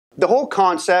whole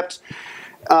concept,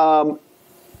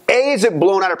 is it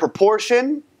blown out of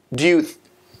proportion? Do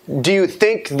you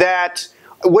think that,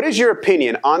 what is your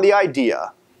opinion on the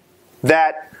idea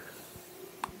that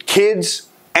kids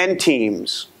and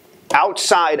teams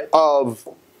outside of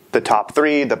the top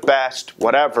 3, the best,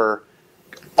 whatever,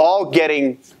 all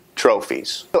getting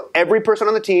trophies? So every person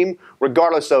on the team,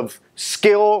 regardless of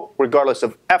skill, regardless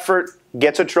of effort,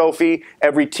 gets a trophy.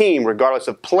 Every team, regardless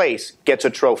of place, gets a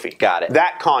trophy. Got it.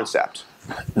 That concept.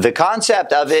 The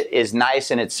concept of it is nice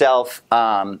in itself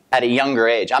at a younger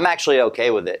age. I'm actually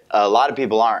okay with it. A lot of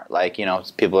people aren't. Like, you know,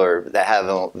 people they have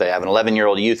an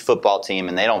 11-year-old youth football team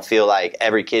and they don't feel like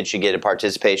every kid should get a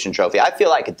participation trophy. I feel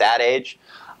like at that age,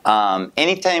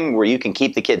 anytime where you can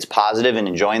keep the kids positive and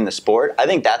enjoying the sport, I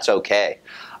think that's okay.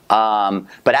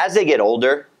 But as they get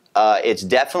older, it's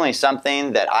definitely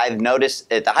something that I've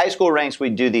noticed at the high school ranks. We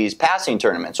do these passing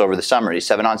tournaments over the summer, these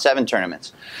 7-on-7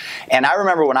 tournaments. And I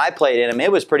remember when I played in them,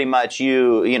 it was pretty much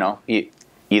you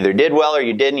either did well or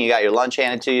you didn't. You got your lunch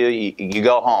handed to you, you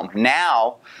go home.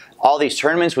 Now, all these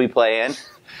tournaments we play in,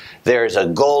 there's a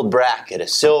gold bracket, a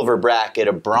silver bracket,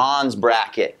 a bronze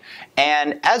bracket.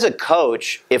 And as a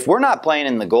coach, if we're not playing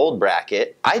in the gold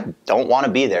bracket, I don't want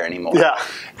to be there anymore. Yeah.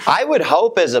 I would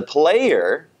hope as a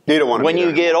player, you don't want to when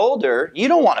you get older, you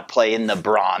don't want to play in the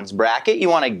bronze bracket. You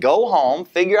want to go home,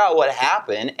 figure out what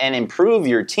happened, and improve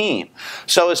your team.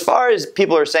 So as far as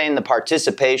people are saying the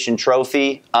participation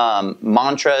trophy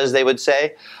mantra, as they would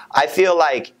say, I feel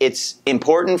like it's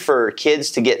important for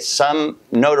kids to get some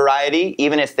notoriety,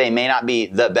 even if they may not be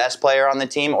the best player on the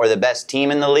team or the best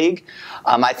team in the league.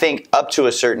 I think up to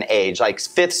a certain age, like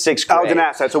 5th, 6th grade. I was going to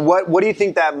ask that. So what do you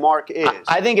think that mark is?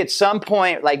 I think at some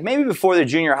point, like maybe before the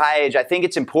junior high age, I think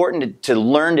it's important to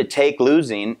learn to take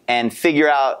losing and figure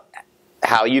out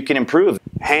how you can improve.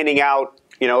 Handing out,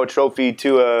 a trophy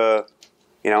to a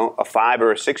 5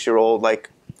 or a 6-year-old, like,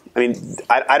 I mean,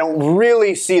 I don't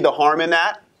really see the harm in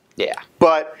that. Yeah.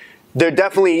 But there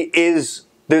definitely is,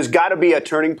 there's got to be a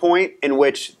turning point in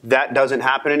which that doesn't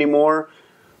happen anymore,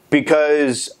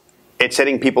 because it's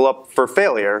setting people up for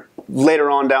failure later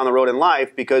on down the road in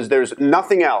life, because there's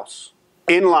nothing else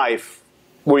in life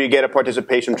where you get a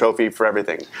participation trophy for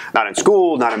everything. Not in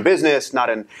school, not in business, not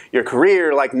in your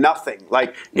career, like nothing.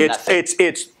 Like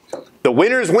it's the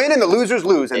winners win and the losers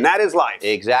lose, and that is life.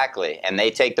 Exactly. And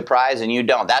they take the prize and you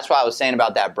don't. That's why I was saying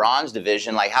about that bronze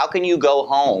division. Like, how can you go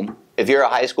home, if you're a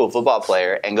high school football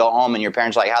player, and go home and your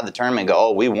parents are like, how'd the tournament go?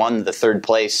 Oh, we won the 3rd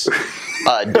place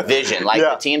division. Like,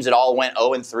 the teams that all went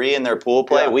 0-3 in their pool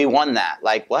play, we won that.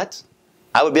 Like, what?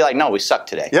 I would be like, no, we suck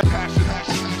today. Yep.